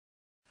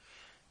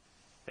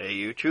Hey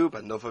YouTube,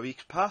 another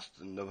week's passed,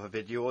 another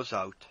video is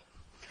out.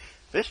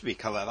 This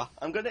week, however,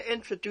 I'm going to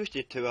introduce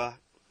you to a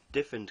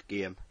different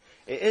game.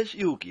 It is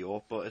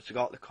Yu-Gi-Oh, but it's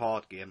got the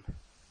card game.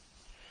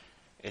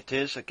 It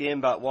is a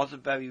game that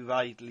wasn't very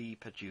widely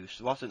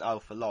produced, wasn't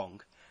out for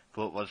long,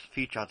 but was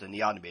featured in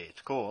the anime.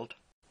 It's called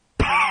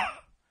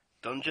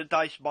Dungeon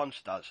Dice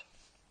Monsters.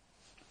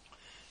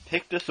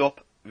 Picked this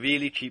up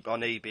really cheap on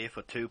eBay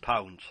for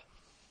 £2.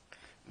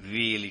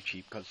 Really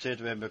cheap,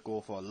 considering we go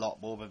for a lot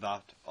more than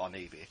that on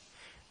eBay.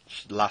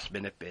 It's last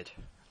minute bid.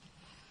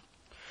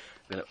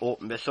 I'm going to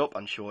open this up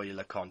and show you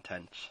the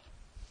contents.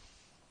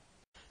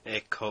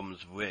 It comes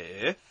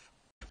with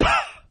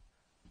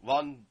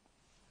one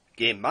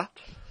game mat.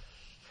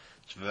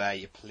 It's where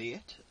you play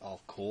it,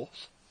 of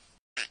course.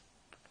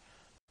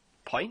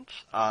 Points,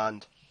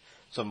 and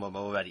some of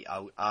them are already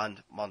out,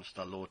 and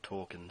monster load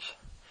tokens.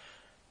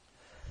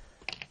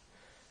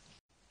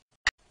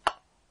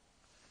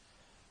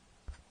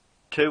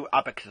 Two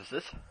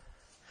abacuses.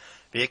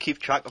 They keep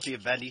track of your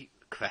many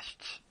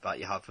quests that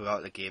you have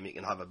throughout the game. You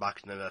can have a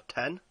maximum of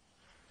 10.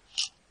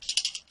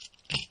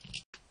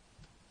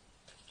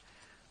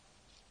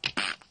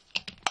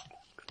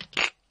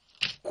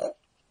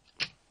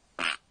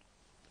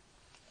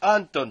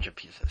 And dungeon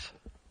pieces.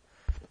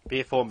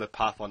 They form a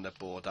path on the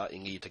board that you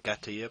need to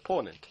get to your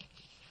opponent.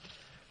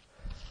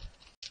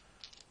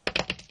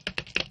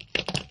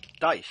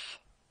 Dice.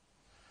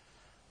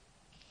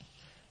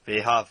 They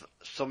have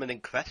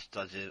summoning quests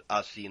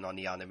as seen on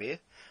the anime,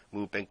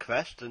 movement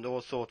quests, and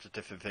all sorts of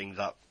different things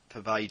that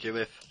provide you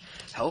with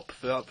help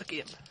throughout the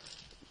game.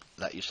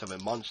 Let you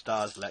summon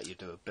monsters, let you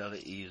do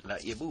abilities,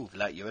 let you move,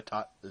 let you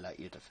attack, let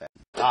you defend.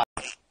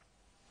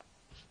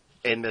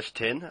 In this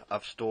tin,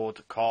 I've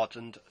stored cards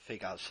and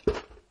figures.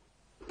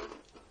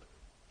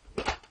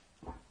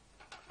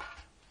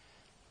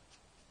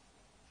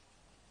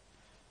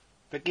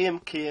 The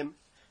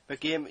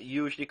game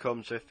usually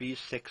comes with these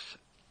 6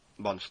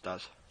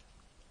 monsters.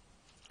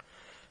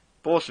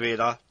 Boss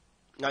Raider,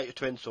 Knight of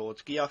Twin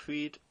Swords,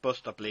 Gearfried,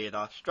 Buster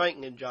Blader, Strike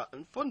Ninja,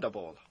 and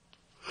Thunderball.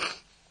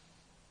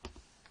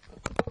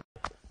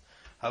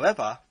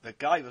 However, the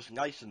guy was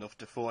nice enough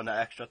to throw in an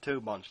extra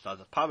 2 monsters,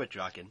 a Power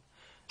Dragon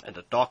and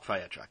a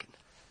Darkfire Dragon.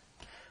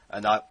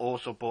 And I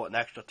also bought an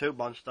extra 2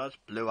 monsters,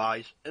 Blue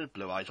Eyes and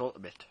Blue Eyes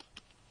Ultimate.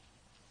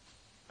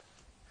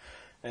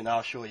 And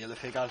I'll show you the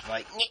figures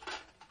right.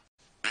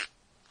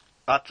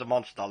 That's a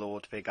Monster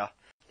Lord figure.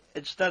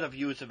 Instead of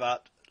using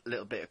that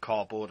little bit of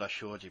cardboard I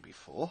showed you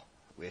before,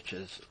 which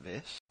is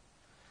this,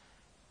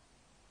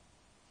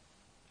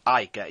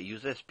 I get to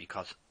use this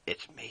because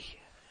it's me.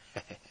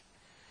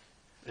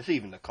 There's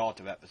even a card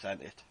to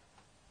represent it.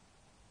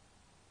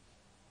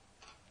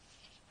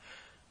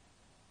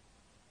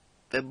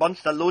 The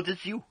Monster Lord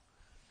is you.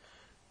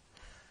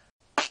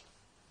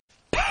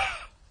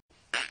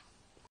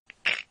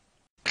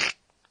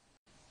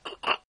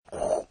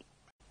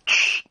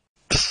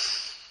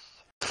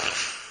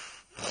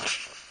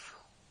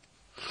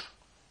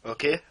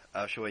 Okay,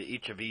 I'll show you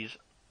each of these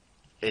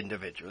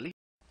individually.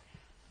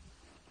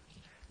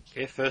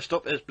 Okay, first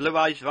up is Blue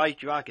Eyes White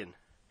Dragon.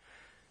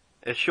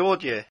 It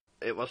showed you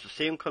it was the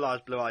same colour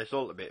as Blue Eyes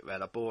Ultimate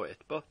when I bought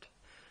it, but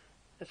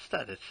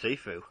instead it's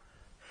see-through.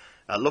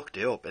 I looked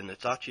it up and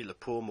it's actually the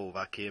promo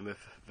that came with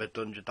the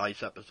Dungeon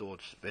Dice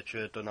episodes which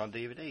were done on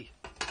DVD.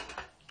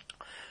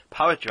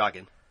 Power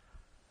Dragon,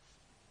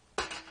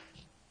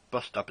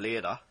 Buster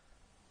Blader,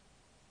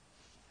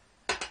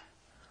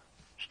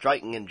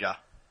 Strike Ninja,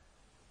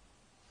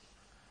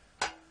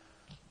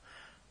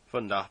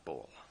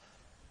 Thunderball,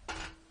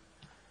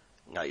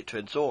 Knight of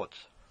Twin Swords,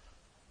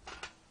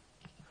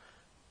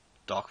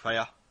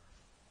 Darkfire,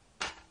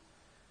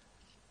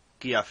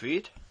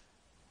 Gearfried,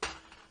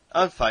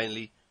 and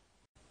finally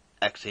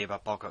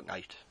X-Saber Boggart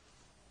Knight.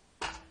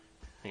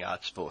 Yeah,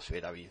 it's supposed to be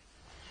that way.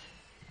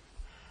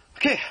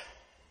 Okay,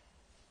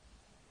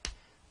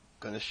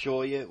 going to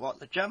show you what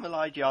the general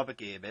idea of a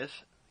game is.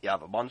 You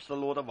have a monster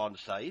load on one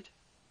side.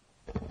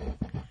 You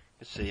can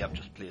see I've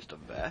just placed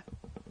them there.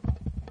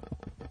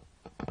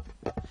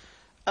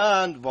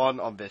 And one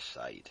on this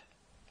side.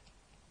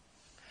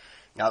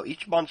 Now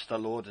each monster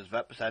load is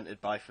represented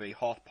by 3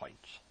 heart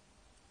points.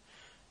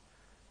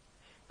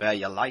 Where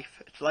your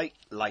life, it's like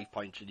life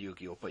points in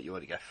Yu-Gi-Oh, but you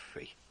only get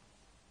 3.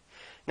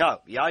 Now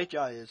the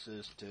idea is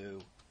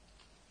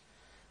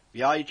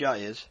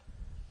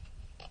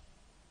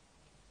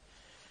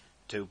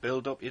to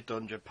build up your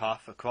dungeon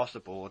path across the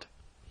board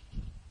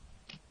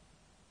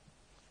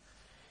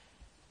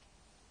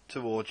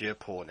towards your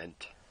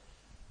opponent.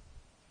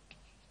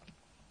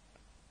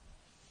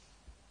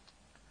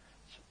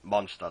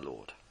 Monster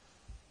Lord.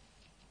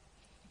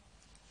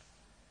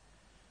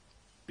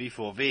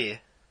 Before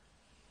they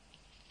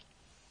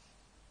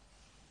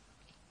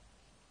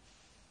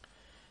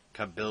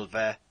can build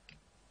their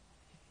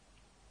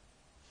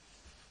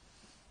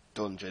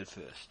dungeon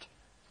first.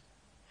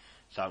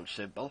 Sounds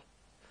simple?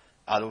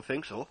 I don't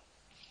think so.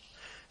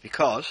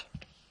 Because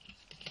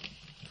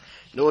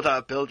in order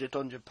to build your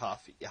dungeon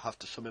path, you have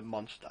to summon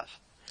monsters.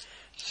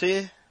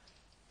 Say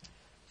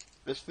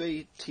There's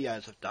 3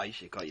 tiers of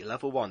dice. You've got your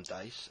level 1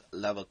 dice,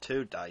 level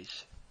 2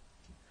 dice,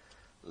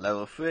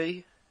 level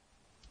 3,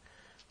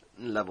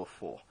 and level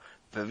 4.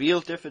 The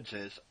real difference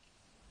is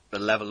the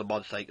level of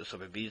monster you can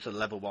summon. These are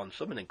level 1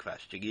 summoning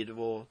crests. You need to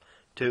roll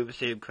 2 of the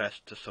same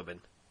crest to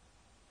summon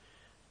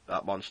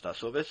that monster.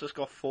 So this has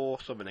got 4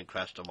 summoning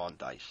crests on 1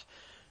 dice.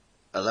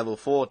 A level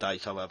 4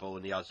 dice, however,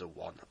 only has a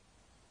 1.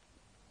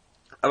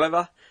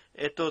 However,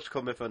 it does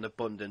come with an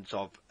abundance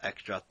of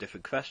extra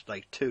different crests,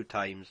 like 2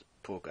 times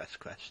progress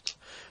crests,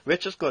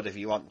 which is good if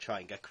you want to try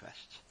and get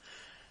crests.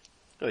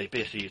 So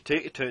basically, you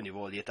take your turn, you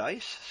roll your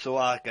dice. So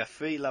I get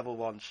 3 level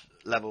 1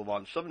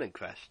 summoning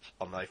crests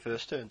on my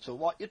first turn. So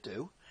what you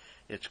do,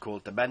 it's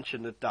called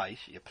Dimension of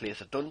Dice. You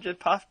place a dungeon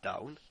path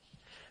down,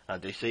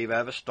 and you see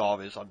where the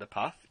star is on the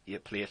path. You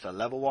place a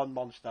level 1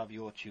 monster of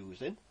your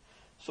choosing.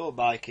 So in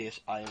my case,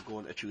 I am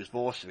going to choose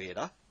Vorse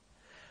Raider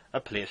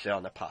and place it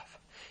on the path.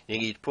 You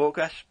need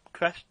progress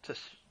crest to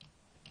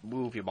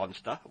move your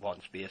monster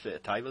 1 space at a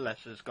time, unless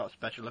it's got a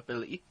special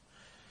ability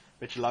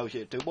which allows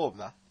you to do more than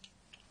that.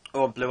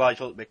 Or in Blue Eyes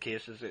Ultimate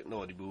cases, it can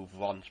only move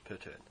once per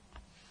turn.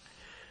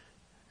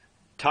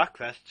 Attack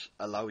crests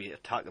allow you to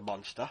attack a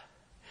monster.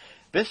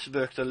 This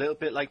works a little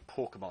bit like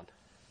Pokemon.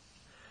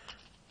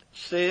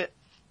 Say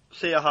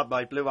I have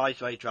my Blue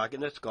Eyes White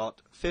Dragon. It's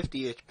got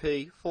 50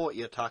 HP,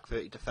 40 attack,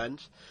 30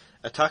 defense.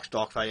 Attacks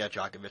Darkfire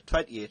Dragon with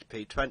 20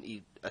 HP,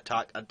 20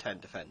 attack and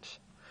 10 defense.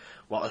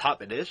 What will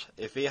happen is,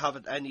 if they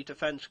haven't any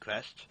defense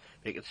crests,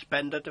 they can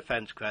spend a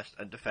defense crest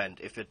and defend.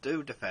 If they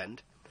do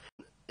defend,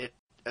 it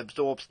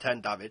absorbs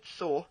 10 damage.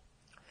 So,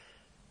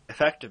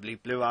 effectively,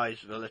 Blue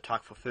Eyes will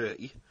attack for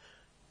 30,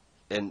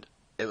 and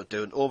it will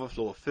do an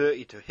overflow of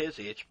 30 to his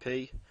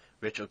HP,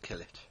 which will kill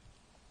it.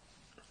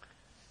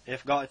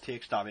 If not, it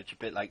takes damage a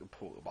bit like a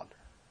Pokemon,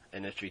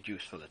 and it's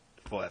reduced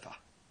forever.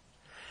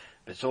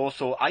 There's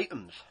also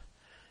items.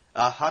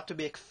 I had to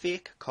make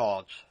fake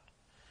cards.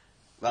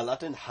 Well, I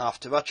didn't have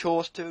to. I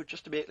chose to,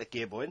 just to make the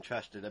game more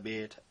interesting. I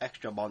made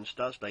extra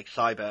monsters like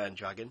Cyber Iron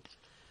Dragon,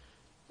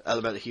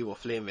 Elemental Hero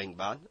Flame Ring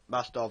Man,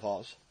 Master of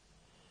Oz,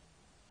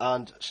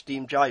 and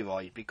Steam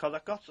Gyroid, because I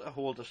got a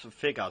hold of some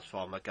figures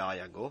from a guy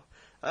ago,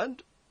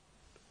 and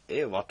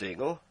here, what do you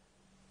know?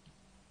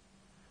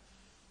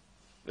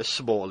 They're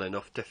small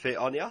enough to fit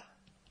on you.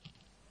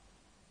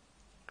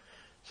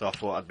 So I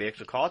thought I'd make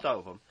some cards out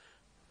of them.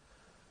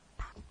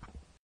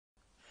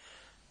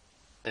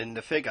 And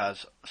the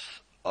figures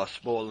are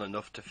small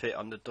enough to fit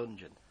on the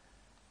dungeon.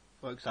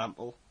 For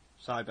example,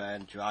 Cyber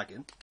Iron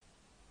Dragon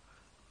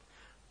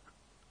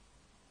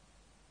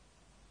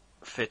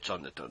fits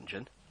on the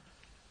dungeon.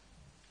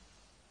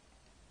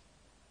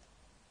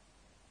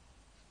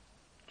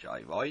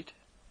 Gyroid,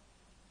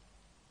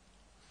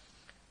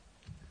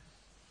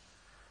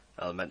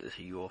 Elemental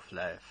Hero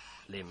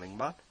Flaming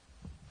Man,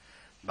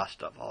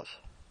 Master of Oz.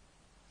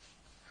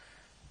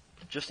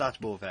 Just adds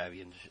more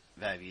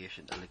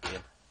variation to the game.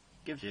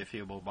 Gives you a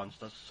few more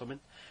monsters to summon.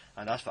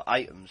 And as for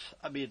items,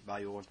 I made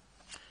my own,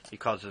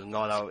 because it's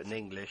not out in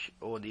English,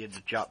 only in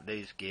the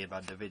Japanese game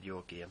and the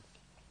video game.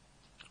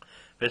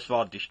 This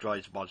one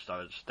destroys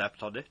monsters and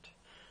steps on it,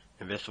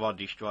 and this one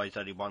destroys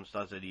any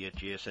monsters in the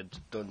adjacent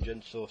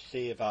dungeon. So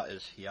say that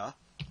is here.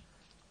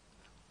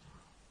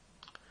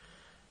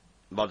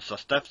 Monster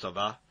steps on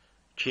that.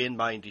 Chain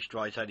Mine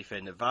destroys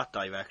anything in that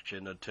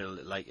direction until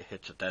it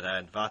hits a dead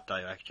end. That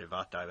direction,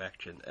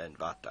 and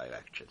that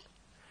direction.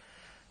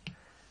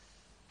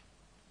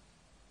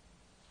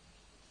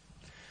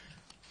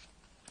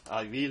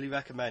 I really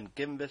recommend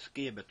giving this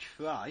game a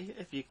try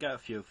if you get a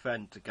few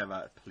friends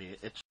together to play it.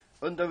 It's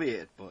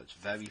underrated, but it's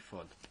very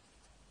fun.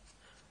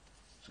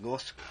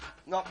 There's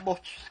not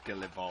much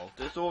skill involved.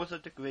 There's always a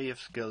degree of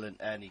skill in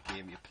any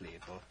game you play,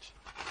 but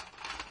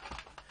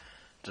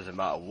doesn't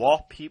matter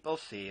what people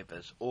say,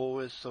 there's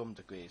always some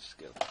degree of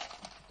skill.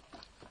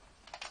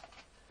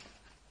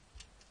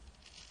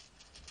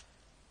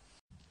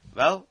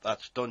 Well,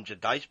 that's Dungeon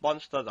Dice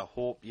Monsters. I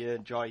hope you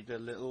enjoyed the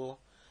little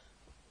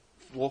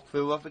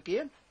walkthrough of the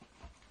game.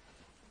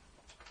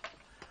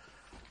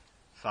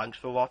 Thanks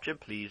for watching.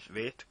 Please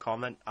rate,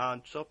 comment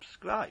and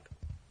subscribe.